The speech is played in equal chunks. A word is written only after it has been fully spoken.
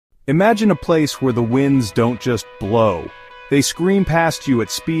Imagine a place where the winds don't just blow. They scream past you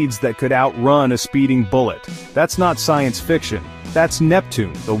at speeds that could outrun a speeding bullet. That's not science fiction. That's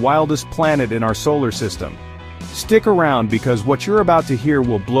Neptune, the wildest planet in our solar system. Stick around because what you're about to hear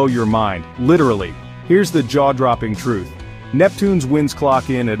will blow your mind, literally. Here's the jaw-dropping truth. Neptune's winds clock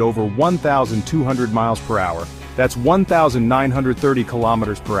in at over 1,200 miles per hour. That's 1,930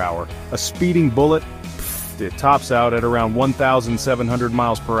 kilometers per hour. A speeding bullet? It tops out at around 1,700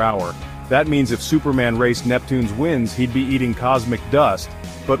 miles per hour. That means if Superman raced Neptune's winds, he'd be eating cosmic dust.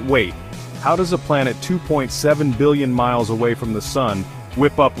 But wait, how does a planet 2.7 billion miles away from the sun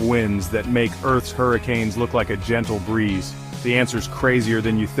whip up winds that make Earth's hurricanes look like a gentle breeze? The answer's crazier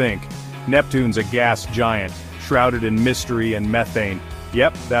than you think. Neptune's a gas giant, shrouded in mystery and methane.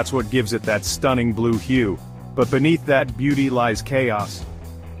 Yep, that's what gives it that stunning blue hue. But beneath that beauty lies chaos.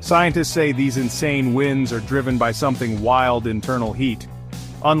 Scientists say these insane winds are driven by something wild internal heat.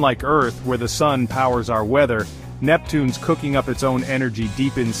 Unlike Earth, where the sun powers our weather, Neptune's cooking up its own energy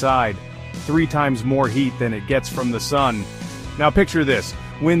deep inside. 3 times more heat than it gets from the sun. Now picture this,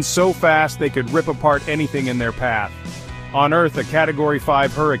 winds so fast they could rip apart anything in their path. On Earth, a Category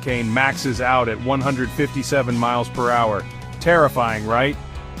 5 hurricane maxes out at 157 miles per hour. Terrifying, right?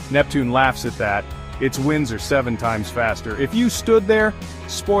 Neptune laughs at that. Its winds are 7 times faster. If you stood there,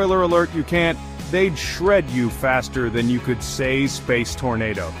 spoiler alert, you can't, they'd shred you faster than you could say space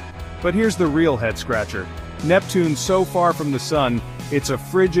tornado. But here's the real head-scratcher. Neptune's so far from the sun, it's a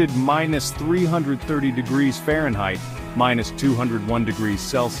frigid minus 330 degrees Fahrenheit, minus 201 degrees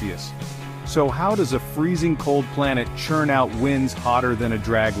Celsius. So how does a freezing cold planet churn out winds hotter than a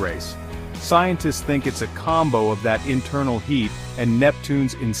drag race? Scientists think it's a combo of that internal heat and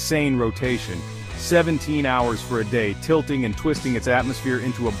Neptune's insane rotation. 17 hours for a day, tilting and twisting its atmosphere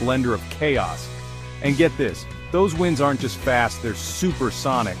into a blender of chaos. And get this, those winds aren't just fast, they're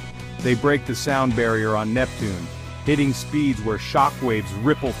supersonic. They break the sound barrier on Neptune, hitting speeds where shockwaves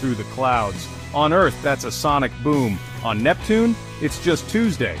ripple through the clouds. On Earth, that's a sonic boom. On Neptune, it's just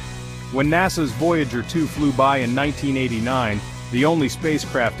Tuesday. When NASA's Voyager 2 flew by in 1989, the only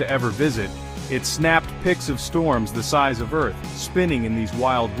spacecraft to ever visit, it snapped pics of storms the size of Earth, spinning in these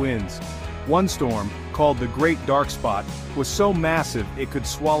wild winds. One storm, called the Great Dark Spot, was so massive it could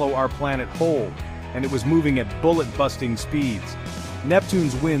swallow our planet whole, and it was moving at bullet-busting speeds.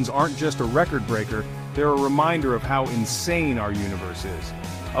 Neptune's winds aren't just a record breaker, they're a reminder of how insane our universe is.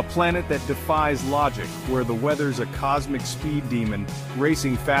 A planet that defies logic, where the weather's a cosmic speed demon,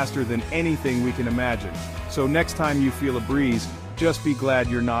 racing faster than anything we can imagine. So next time you feel a breeze, just be glad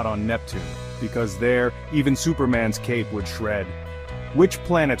you're not on Neptune, because there, even Superman's cape would shred. Which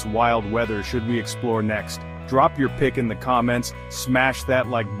planet's wild weather should we explore next? Drop your pick in the comments, smash that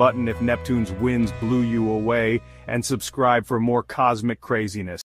like button if Neptune's winds blew you away, and subscribe for more cosmic craziness.